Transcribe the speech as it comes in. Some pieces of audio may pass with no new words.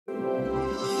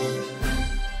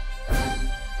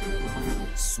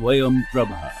Swayam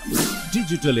Prabha.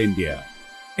 Digital India.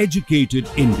 Educated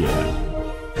India.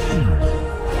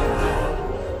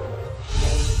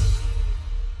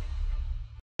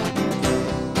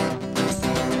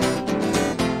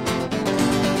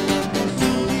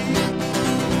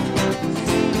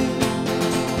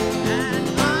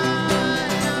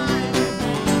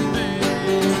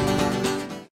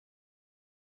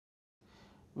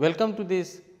 Welcome to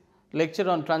this lecture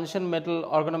on transition metal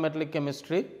organometallic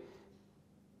chemistry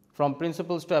from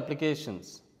principles to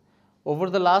applications. Over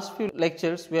the last few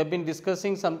lectures, we have been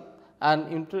discussing an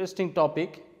interesting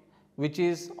topic which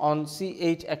is on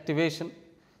CH activation.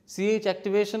 CH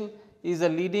activation is a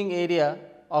leading area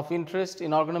of interest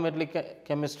in organometallic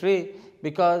chemistry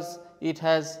because it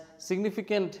has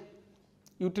significant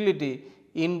utility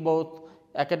in both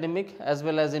academic as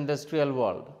well as industrial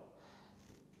world.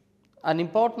 An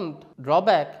important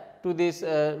drawback to this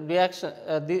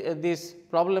this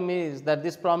problem is that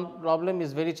this problem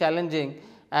is very challenging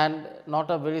and not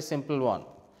a very simple one,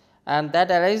 and that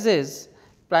arises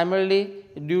primarily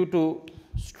due to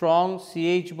strong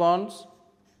CH bonds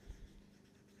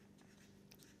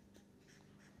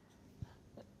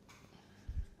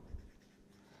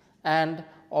and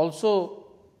also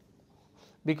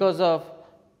because of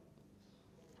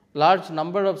large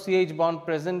number of CH bond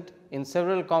present in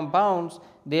several compounds,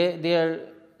 their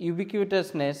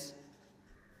ubiquitousness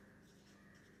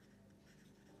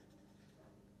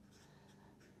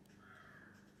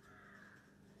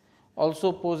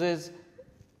also poses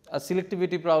a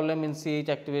selectivity problem in CH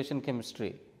activation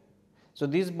chemistry. So,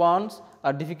 these bonds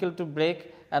are difficult to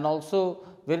break and also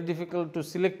very difficult to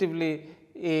selectively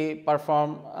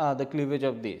perform the cleavage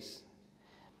of these.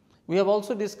 We have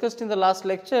also discussed in the last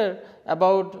lecture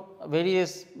about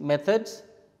various methods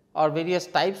or various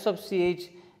types of CH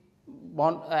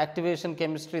bond activation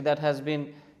chemistry that has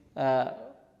been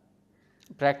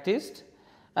practiced,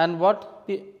 and what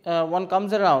one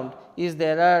comes around is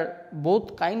there are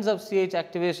both kinds of CH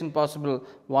activation possible.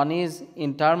 One is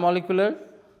intermolecular,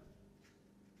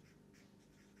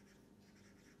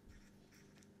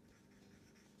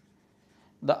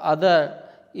 the other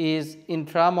is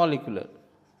intramolecular.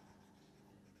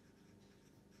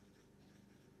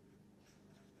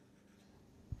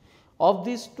 Of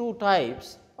these two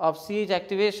types of CH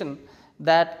activation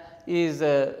that is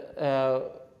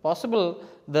possible,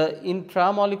 the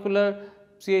intramolecular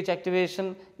CH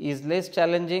activation is less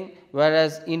challenging,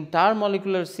 whereas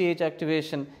intermolecular CH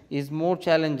activation is more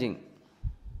challenging.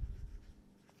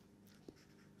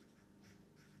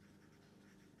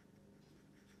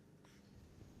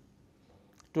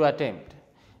 To attempt.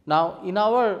 Now, in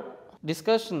our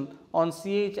discussion on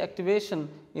CH activation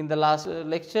in the last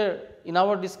lecture,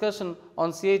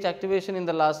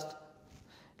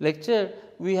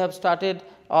 we have started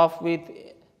off with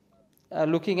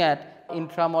looking at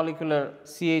intramolecular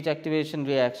CH activation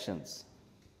reactions.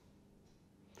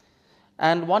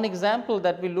 And one example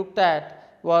that we looked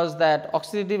at was that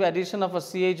oxidative addition of a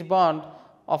CH bond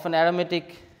of an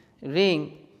aromatic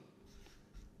ring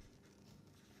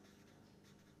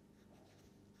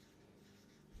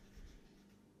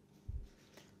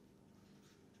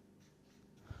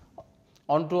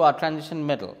onto a transition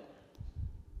metal.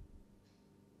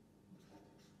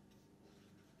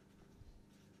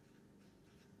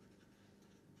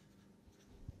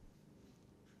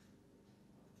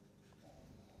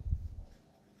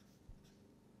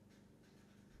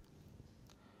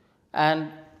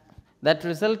 And that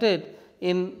resulted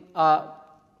in a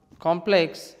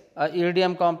complex, a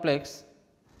iridium complex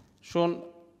shown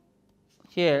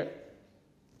here,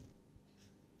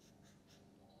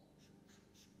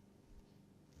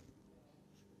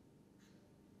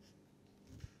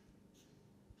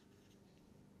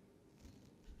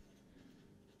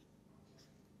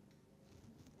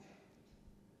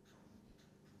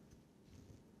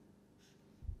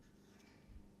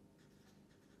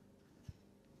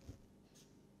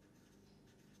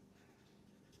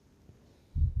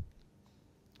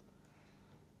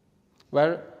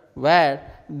 where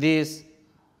this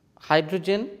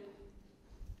hydrogen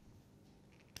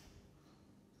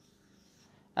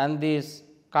and this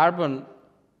carbon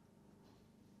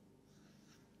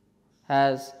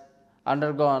has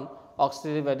undergone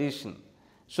oxidative addition.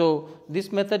 So, this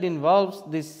method involves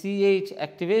the CH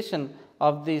activation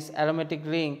of this aromatic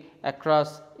ring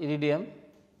across iridium,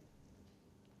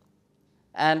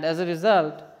 and as a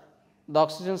result the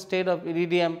oxygen state of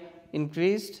iridium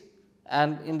increased,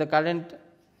 and in the current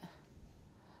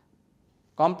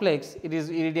complex it is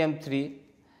iridium 3,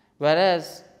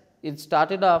 whereas it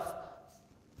started off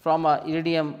from a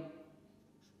iridium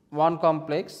 1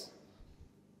 complex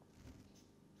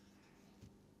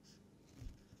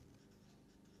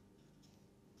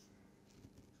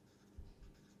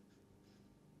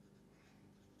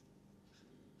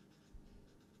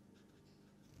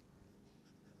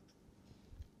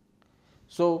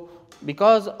So,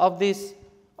 because of this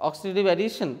oxidative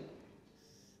addition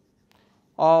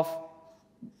of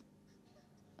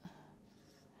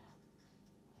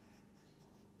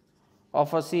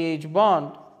a CH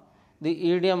bond, the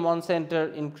iridium 1 center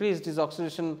increased its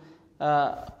oxidation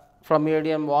from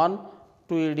iridium 1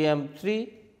 to iridium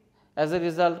 3. As a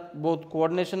result, both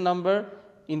coordination number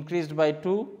increased by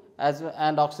 2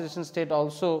 and oxidation state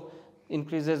also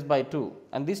increases by 2,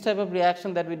 and this type of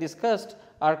reaction that we discussed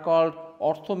are called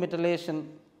orthometallation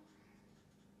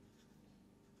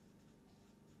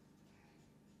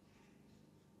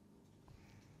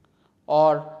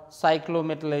or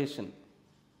cyclometallation.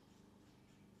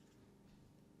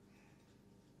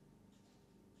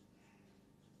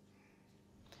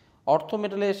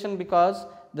 Orthometallation because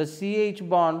the CH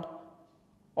bond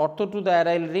ortho to the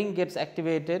aryl ring gets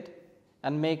activated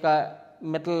and make a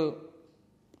metal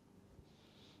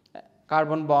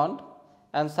carbon bond,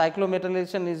 and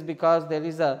cyclometallation is because there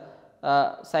is a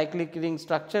cyclic ring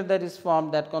structure that is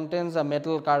formed that contains a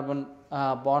metal carbon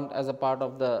bond as a part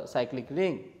of the cyclic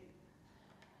ring.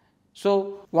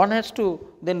 So, one has to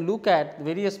then look at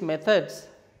various methods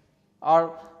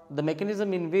or the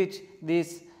mechanism in which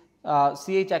this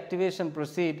CH activation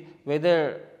proceed,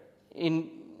 whether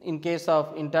in case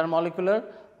of intermolecular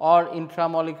or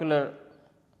intramolecular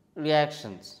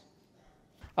reactions.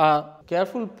 A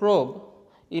careful probe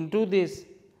into this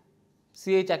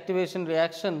CH activation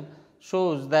reaction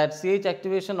shows that CH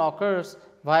activation occurs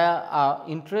via a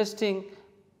interesting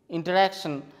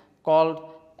interaction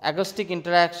called acoustic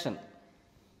interaction.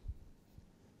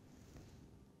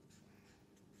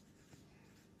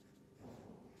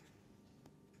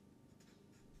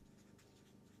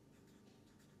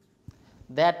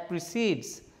 That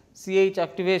precedes CH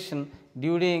activation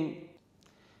during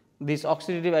this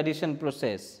oxidative addition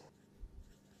process.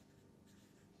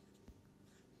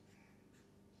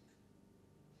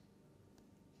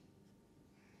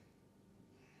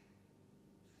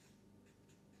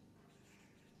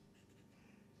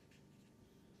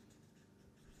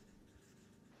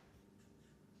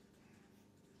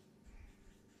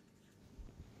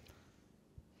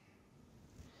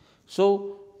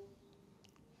 So,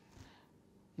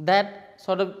 that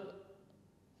sort of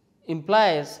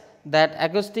implies that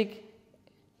acoustic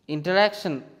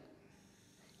interaction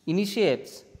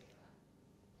initiates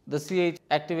the CH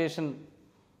activation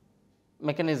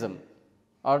mechanism,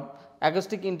 or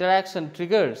acoustic interaction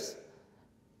triggers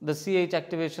the CH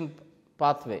activation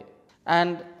pathway.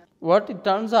 And what it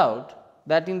turns out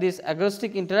that in this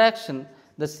acoustic interaction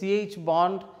the CH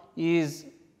bond is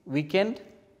weakened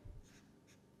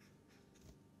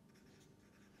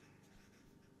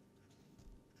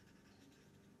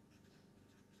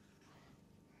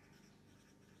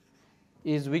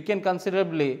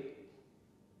considerably,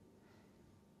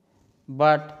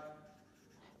 but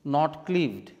not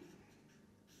cleaved.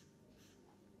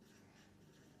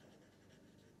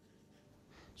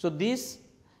 So, this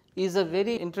is a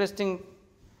very interesting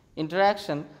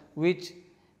interaction which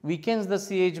weakens the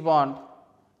CH bond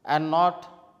and not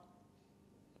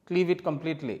cleave it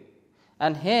completely,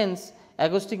 and hence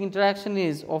acoustic interaction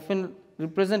is often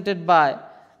represented by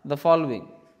the following.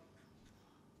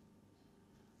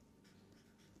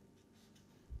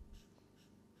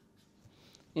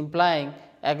 Implying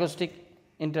acoustic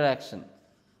interaction.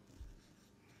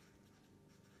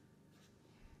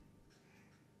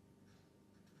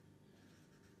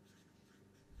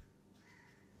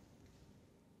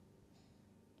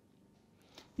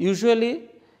 Usually,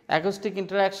 acoustic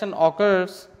interaction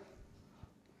occurs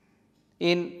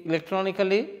in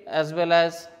electronically as well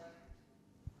as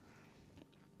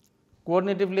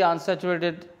coordinatively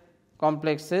unsaturated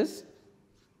complexes.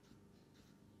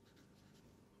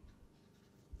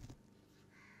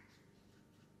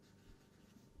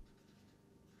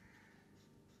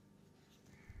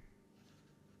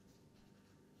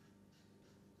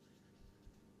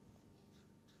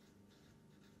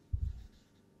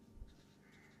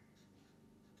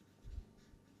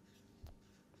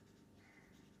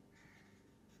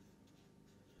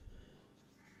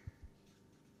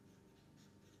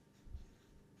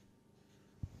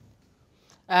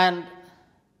 And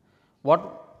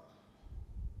what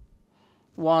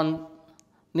one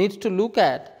needs to look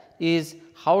at is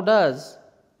how does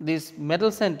this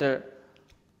metal center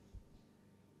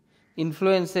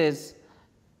influences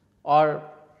or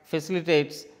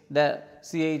facilitates the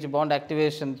CH bond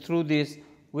activation through this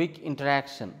weak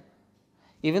interaction.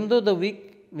 Even though the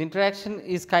interaction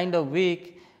is kind of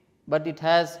weak, but it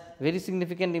has very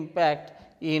significant impact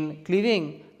in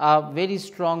cleaving a very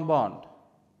strong bond.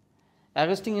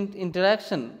 Acoustic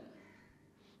interaction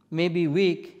may be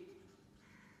weak,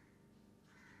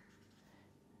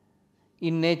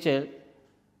 in nature,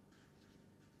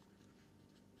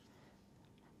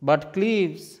 but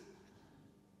cleaves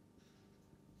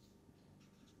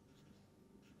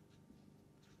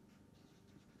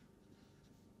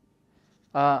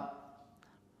a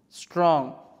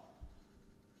strong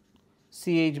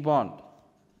CH bond,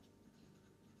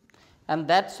 and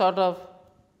that sort of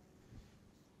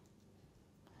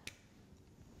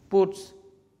puts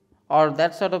or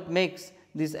that sort of makes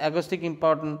this agostic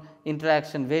important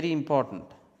interaction very important.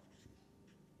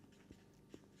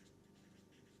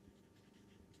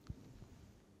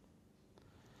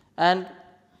 And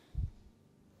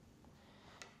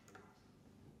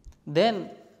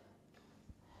then,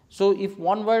 so if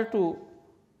one were to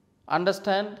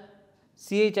understand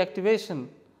CH activation,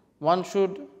 one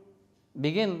should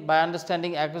begin by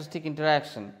understanding agostic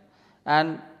interaction,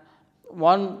 and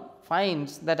one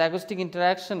finds that agostic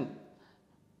interaction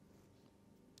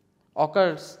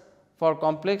occurs for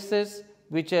complexes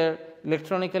which are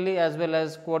electronically as well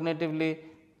as coordinatively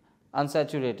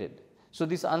unsaturated. So,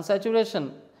 this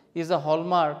unsaturation is a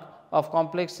hallmark of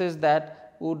complexes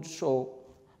that would show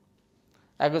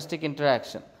agostic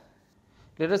interaction.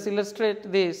 Let us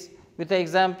illustrate this with an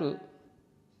example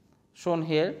shown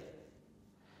here.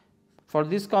 For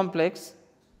this complex,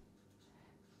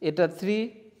 eta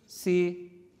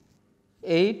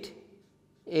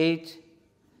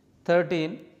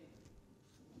 3C8H13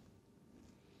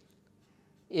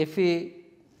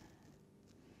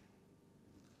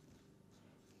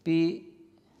 FePOMe3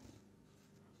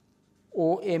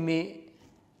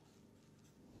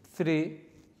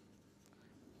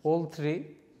 whole 3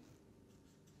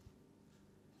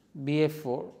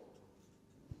 BF4.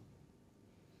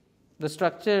 The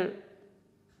structure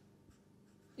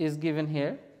is given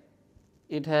here.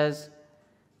 It has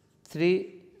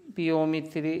 3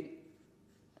 POMe3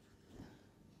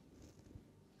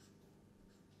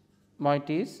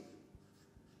 moieties,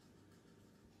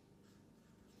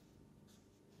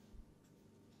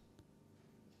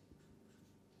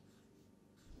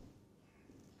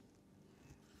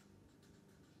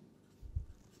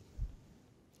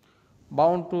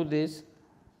 bound to this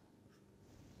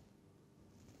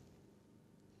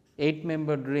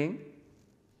 8-membered ring.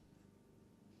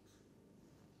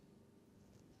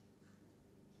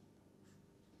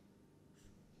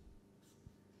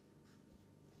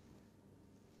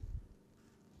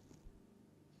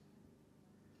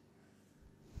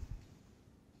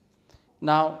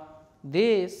 Now,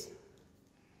 this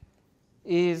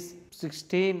is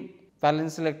 16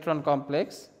 valence electron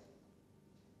complex,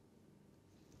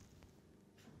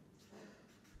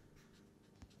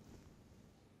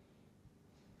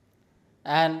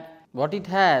 and what it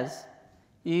has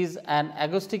is an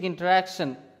agostic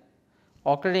interaction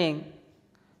occurring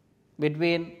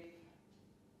between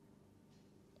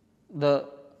the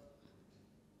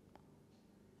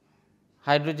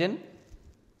hydrogen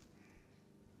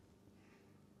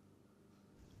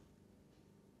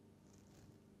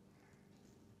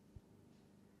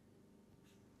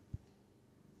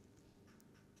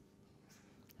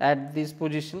at this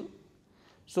position.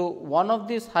 So, one of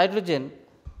these hydrogen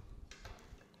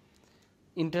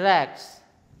interacts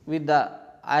with the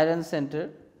iron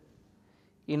center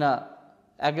in a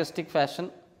agostic fashion,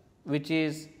 which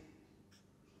is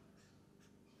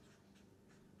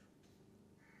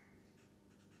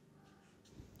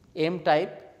M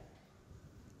type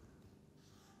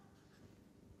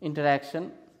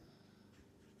interaction.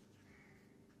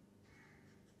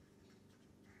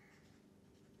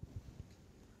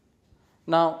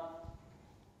 Now,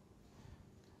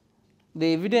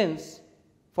 the evidence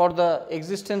for the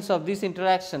existence of this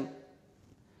interaction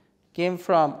came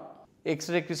from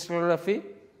X-ray crystallography,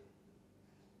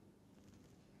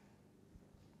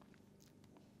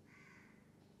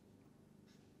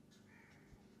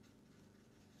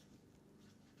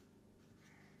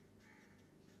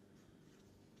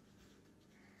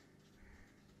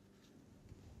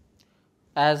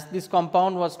 as this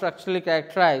compound was structurally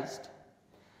characterized,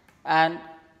 and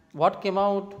what came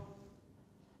out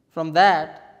from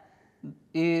that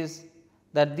is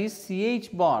that this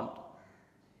CH bond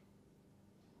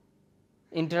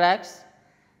interacts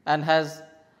and has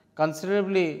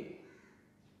considerably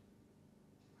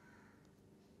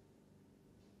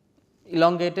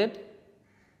elongated,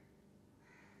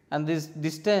 and this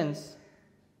distance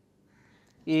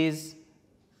is,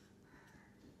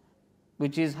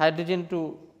 which is hydrogen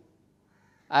to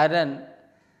iron,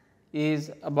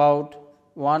 is about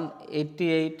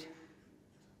 188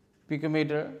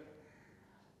 picometer,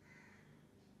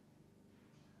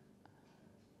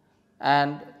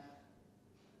 and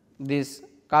this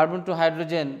carbon to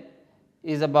hydrogen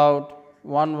is about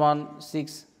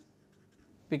 116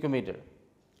 picometer.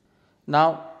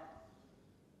 Now,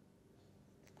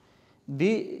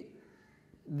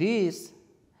 this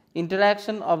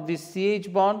interaction of the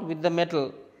CH bond with the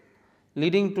metal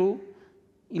leading to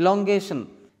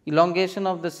elongation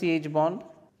of the CH bond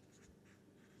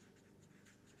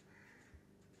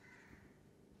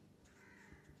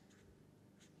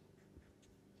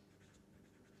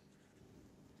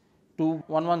to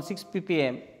 116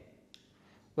 ppm,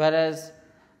 whereas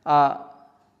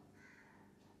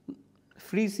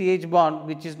free CH bond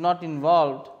which is not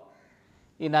involved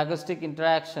in agastic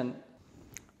interaction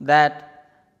that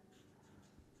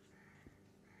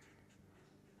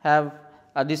have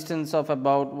a distance of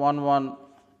about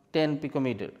 1110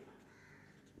 picometer.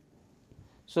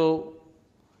 So,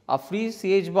 a free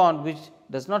CH bond which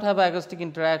does not have agastic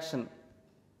interaction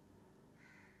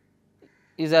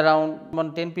is around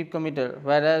 110 picometer,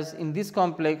 whereas in this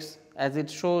complex, as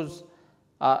it shows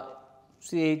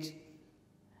CH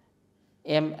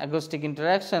M agastic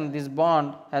interaction, this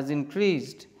bond has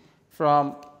increased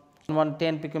from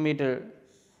 110 picometer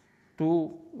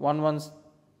to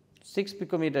 116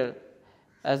 picometer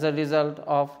as a result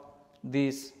of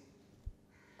this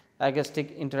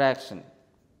agastic interaction.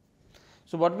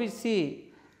 So, what we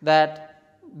see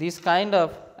that this kind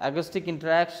of agastic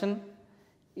interaction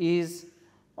is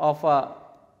of a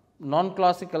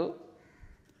non-classical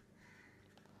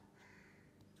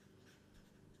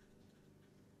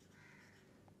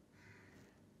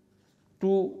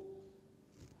two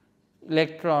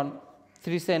electron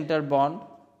 3 center bond,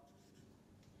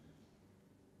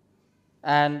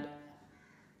 and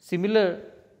similar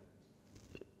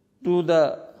to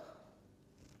the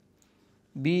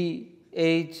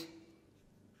BHB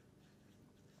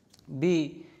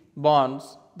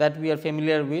bonds that we are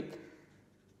familiar with,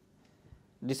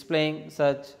 displaying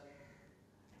such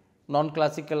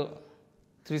non-classical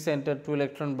 3 center 2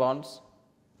 electron bonds.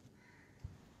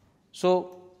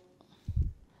 So,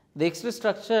 the X-ray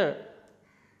structure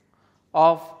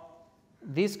of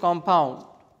this compound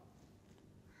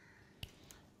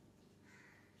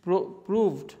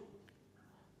proved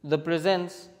the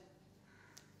presence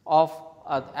of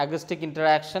agastic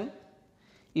interaction.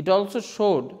 It also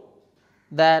showed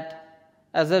that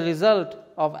as a result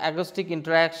of agastic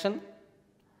interaction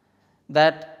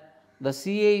that the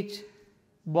CH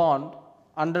bond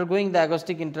undergoing the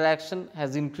agastic interaction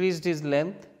has increased its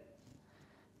length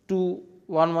to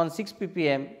 116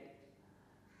 ppm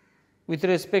with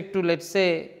respect to, let us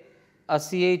say, a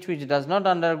CH which does not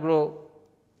undergo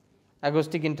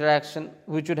agastic interaction,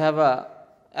 which would have a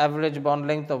average bond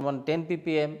length of 110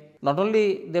 ppm. Not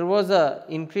only there was a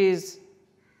increased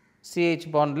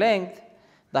CH bond length,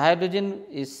 the hydrogen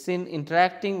is seen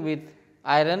interacting with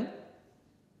iron,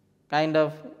 kind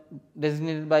of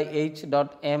designated by H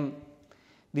dot M.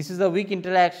 This is a weak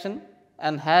interaction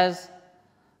and has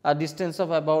a distance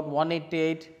of about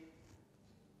 188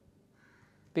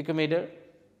 picometer.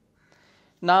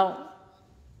 Now,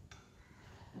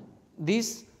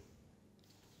 this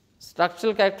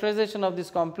structural characterization of this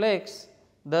complex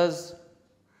thus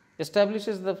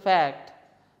establishes the fact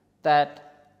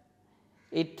that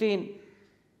 18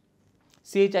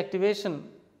 CH activation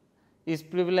is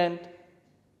prevalent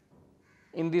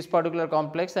in this particular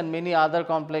complex and many other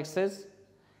complexes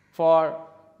for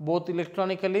both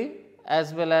electronically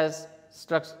as well as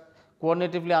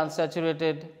coordinatively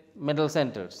unsaturated metal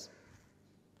centers.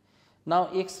 Now,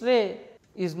 X-ray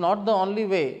is not the only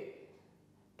way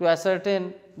to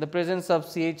ascertain the presence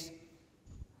of CH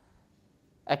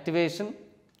activation.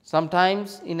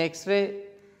 Sometimes in X-ray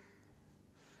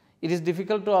it is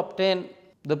difficult to obtain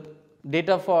the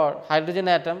data for hydrogen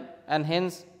atom, and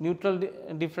hence neutral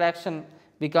diffraction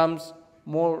becomes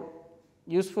more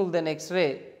useful than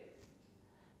X-ray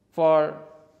for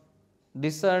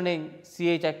discerning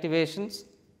CH activations.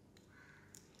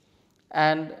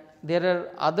 And there are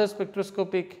other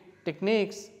spectroscopic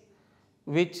techniques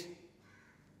which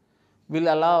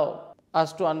will allow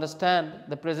us to understand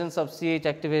the presence of CH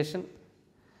activation.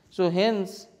 So,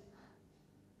 hence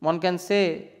one can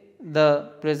say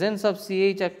the presence of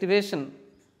CH activation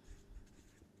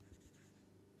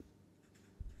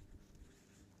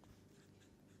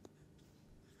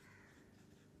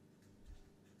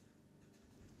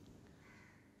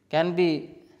can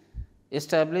be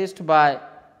established by,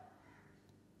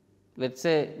 let us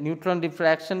say, neutron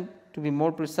diffraction, to be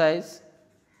more precise.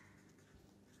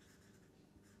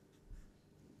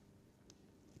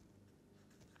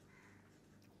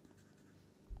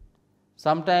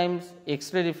 Sometimes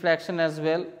X-ray diffraction as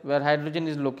well, where hydrogen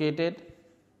is located.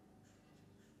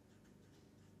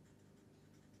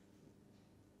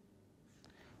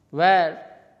 Where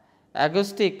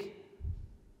agastic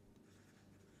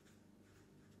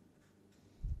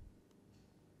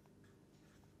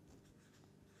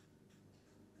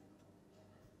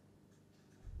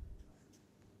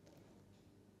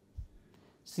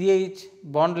CH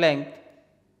bond length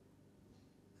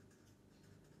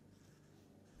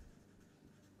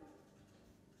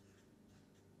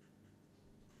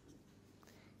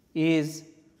is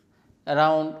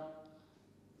around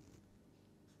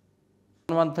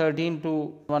 113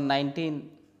 to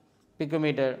 119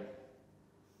 picometer,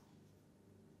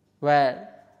 where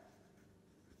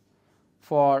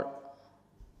for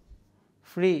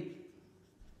free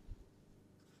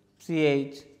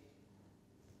CH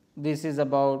this is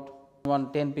about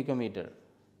 110 picometer.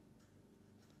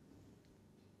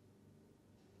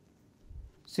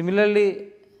 Similarly,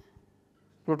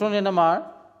 proton NMR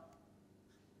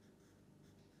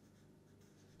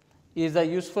is a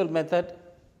useful method,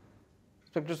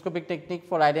 spectroscopic technique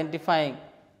for identifying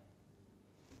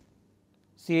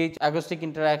CH agostic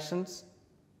interactions,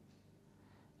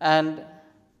 and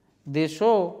they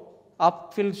show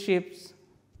upfield shifts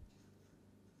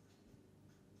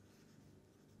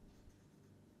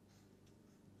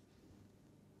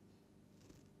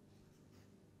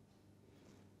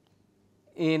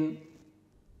in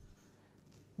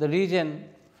the region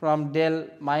from del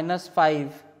minus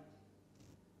 5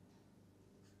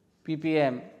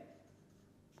 ppm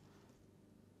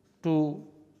to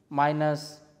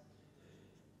minus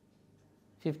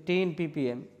 15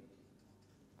 ppm.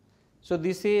 So,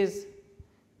 this is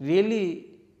really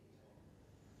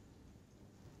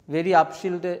very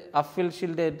upfield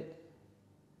shielded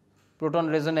proton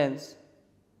resonance,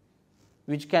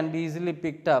 which can be easily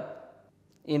picked up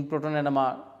in proton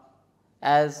NMR,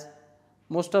 as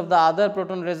most of the other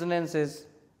proton resonances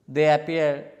they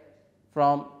appear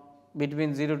from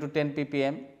between 0 to 10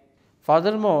 ppm.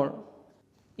 Furthermore,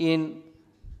 in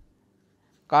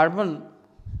carbon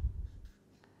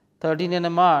 13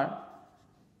 NMR,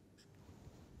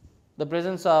 the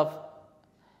presence of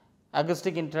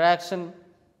agostic interaction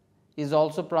is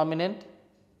also prominent.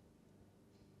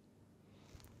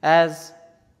 As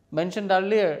mentioned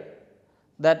earlier,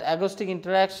 that agostic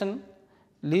interaction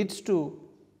leads to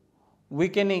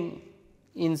weakening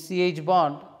in CH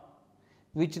bond,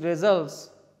 which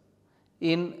results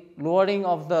in lowering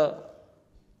of the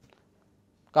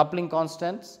coupling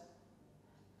constants,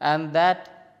 and that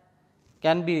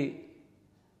can be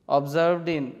observed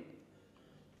in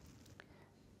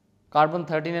carbon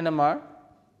 13 NMR,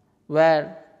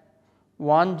 where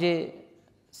 1J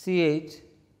CH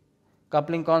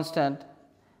coupling constant,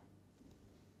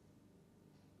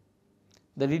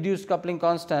 the reduced coupling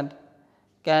constant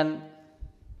can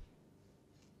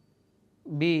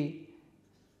be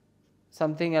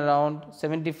something around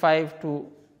 75 to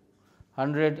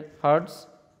 100 hertz.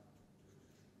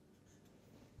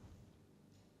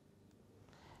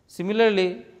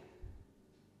 Similarly,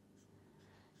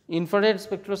 infrared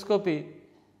spectroscopy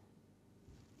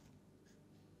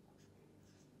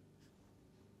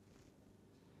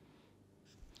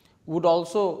would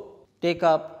also take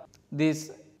up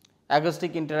this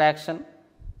agostic interaction,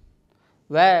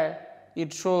 where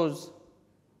it shows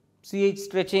CH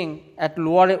stretching at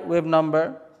lower wave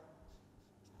number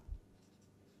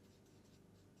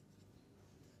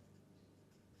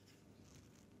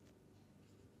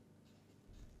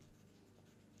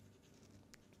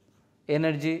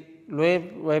energy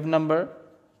wave number,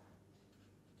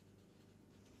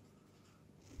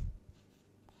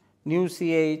 new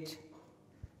CH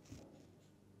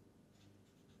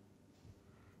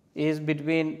is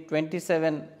between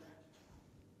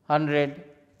 2700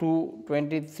 to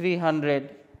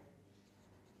 2300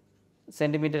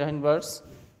 centimeter inverse,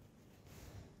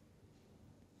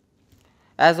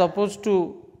 as opposed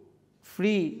to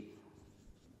free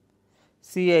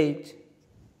CH,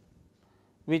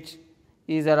 which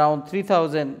is around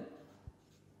 3000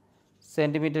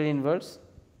 centimeter inverse.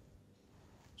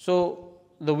 So,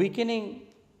 the weakening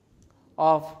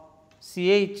of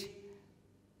CH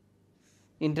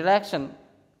interaction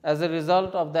as a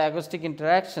result of the agostic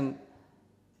interaction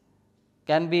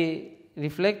can be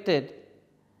reflected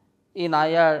in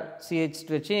IR CH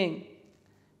stretching,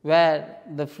 where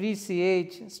the free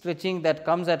CH stretching that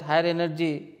comes at higher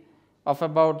energy of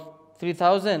about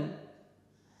 3000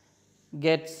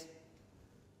 gets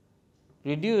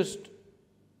reduced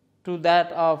to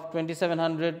that of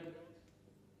 2700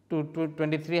 to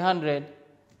 2300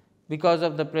 because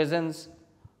of the presence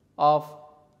of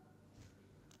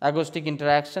agostic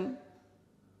interaction.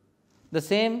 The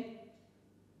same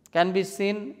can be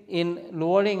seen in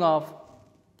lowering of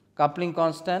coupling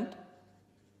constant.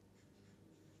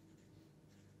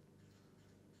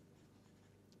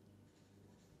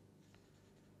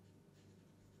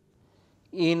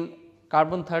 In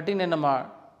carbon 13 NMR,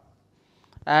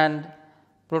 and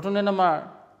proton NMR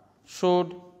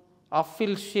showed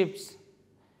upfield shifts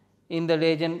in the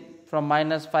reagent from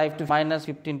minus 5 to minus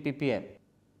 15 ppm.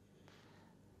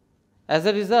 As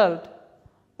a result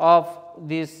of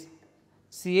this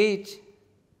CH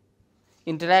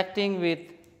interacting with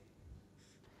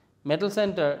metal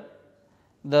center,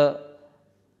 the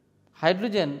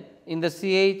hydrogen in the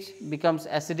CH becomes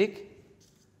acidic,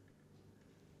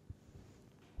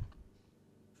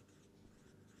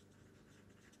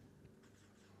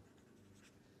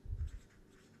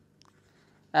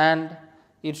 and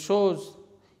it shows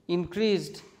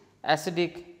increased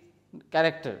acidic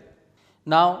character.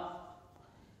 Now,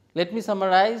 let me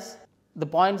summarize the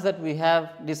points that we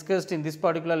have discussed in this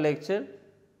particular lecture.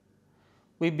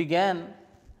 We began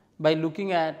by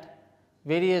looking at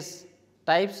various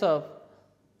types of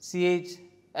CH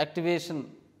activation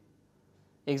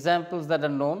examples that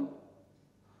are known.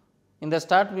 In the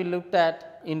start, we looked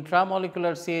at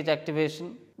intramolecular CH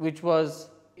activation, which was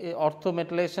a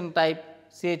orthometallation type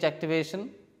CH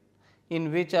activation,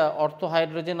 in which a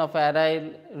orthohydrogen of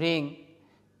aryl ring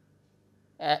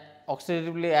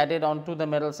oxidatively added onto the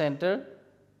metal center.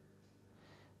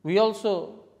 We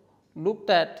also looked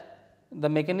at the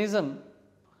mechanism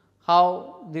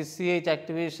how this CH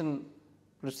activation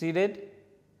proceeded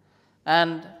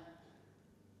and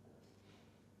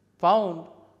found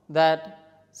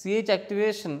that CH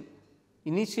activation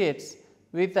initiates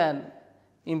with an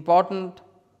important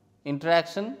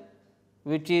interaction,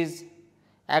 which is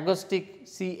agostic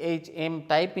CH-M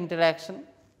type interaction.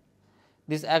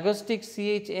 This agostic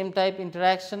CH-M type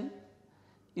interaction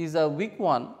is a weak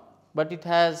one, but it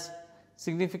has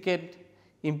significant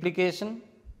implication,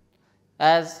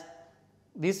 as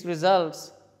this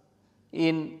results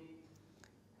in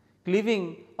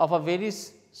cleaving of a very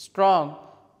strong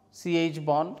CH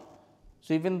bond.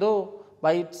 So, even though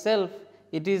by itself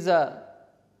it is a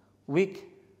weak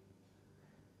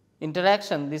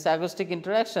interaction, this agostic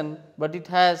interaction, but it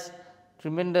has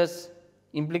tremendous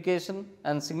implication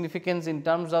and significance in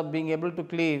terms of being able to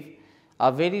cleave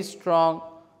a very strong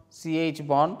CH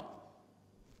bond.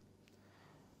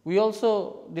 We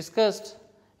also discussed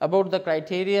about the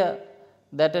criteria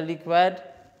that are required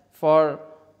for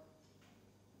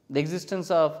the existence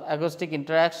of agostic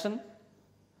interaction,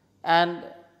 and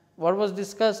what was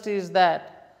discussed is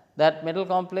that metal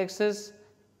complexes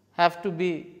have to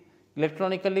be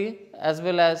electronically as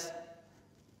well as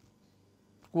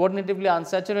coordinatively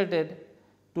unsaturated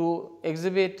to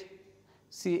exhibit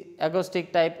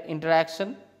agostic type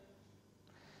interaction.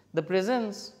 The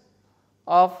presence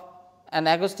of an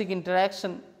agostic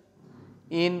interaction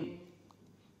in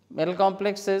metal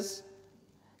complexes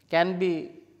can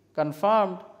be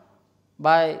confirmed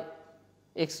by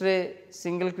X-ray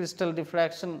single crystal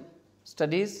diffraction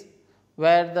studies,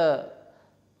 where the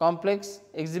complex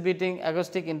exhibiting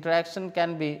agostic interaction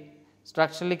can be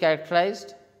structurally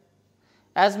characterized.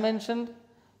 As mentioned,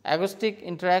 agostic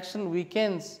interaction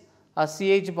weakens a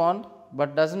CH bond,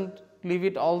 but does not cleave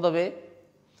it all the way,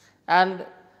 and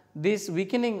this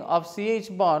weakening of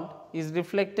CH bond is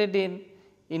reflected in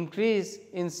increase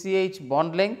in CH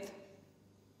bond length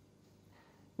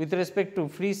with respect to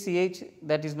free CH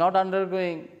that is not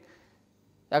undergoing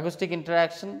agostic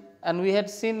interaction, and we had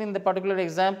seen in the particular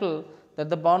example that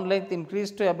the bond length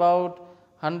increased to about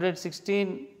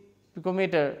 116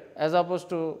 picometer as opposed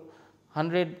to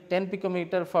 110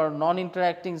 picometer for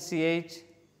non-interacting CH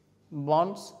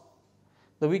bonds.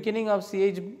 The weakening of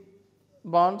CH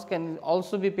bonds can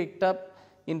also be picked up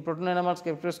in proton NMR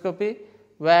spectroscopy,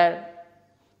 where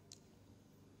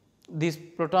this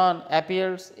proton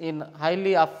appears in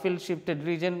highly upfield shifted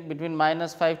region between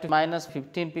minus 5 to minus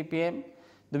 15 ppm.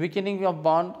 The weakening of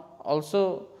bond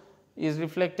also is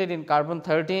reflected in carbon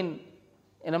 13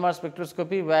 NMR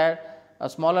spectroscopy, where a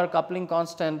smaller coupling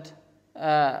constant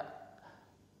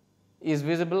is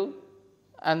visible,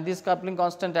 and this coupling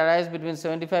constant arises between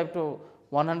 75 to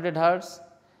 100 hertz,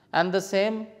 and the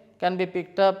same can be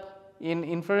picked up in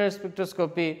infrared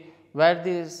spectroscopy, where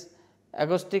this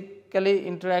agostically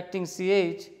interacting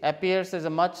CH appears as a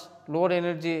much lower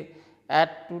energy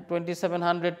at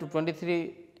 2700 to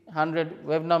 2300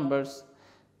 wave numbers,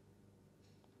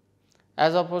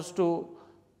 as opposed to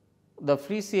the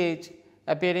free CH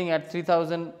appearing at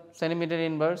 3000 centimeter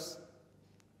inverse.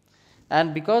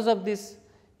 And because of this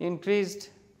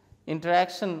increased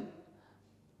interaction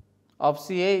of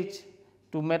CH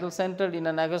to metal centered in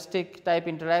an agostic type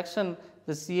interaction,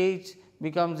 the CH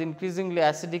becomes increasingly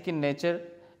acidic in nature,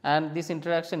 and this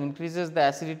interaction increases the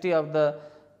acidity of the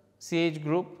CH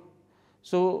group.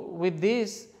 So, with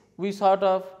this we sort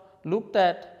of looked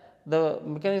at the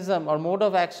mechanism or mode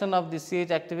of action of the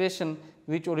CH activation,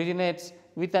 which originates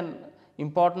with an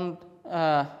important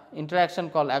interaction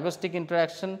called agostic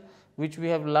interaction, which we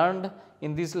have learned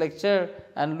in this lecture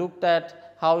and looked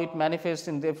at how it manifests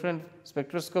in different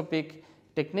spectroscopic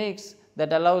techniques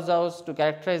that allows us to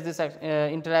characterize this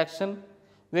interaction.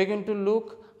 We are going to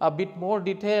look a bit more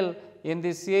detail in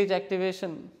the CH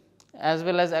activation as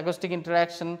well as acoustic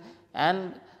interaction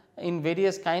and in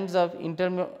various kinds of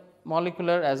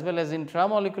intermolecular as well as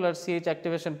intramolecular CH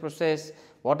activation process,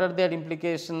 what are their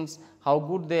implications, how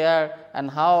good they are, and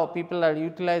how people are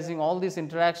utilizing all this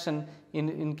interaction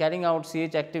in carrying out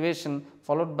CH activation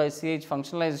followed by CH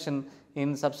functionalization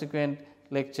in subsequent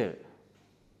lecture.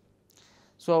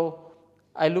 So,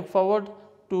 I look forward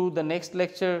to the next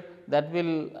lecture that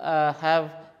will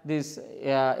have this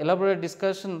elaborate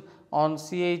discussion on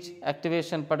CH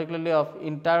activation, particularly of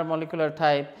intermolecular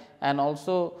type, and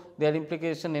also their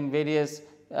implication in various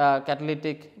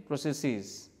catalytic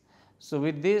processes. So,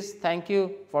 with this, thank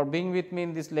you for being with me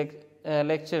in this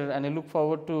lecture, and I look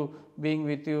forward to being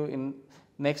with you in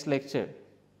next lecture.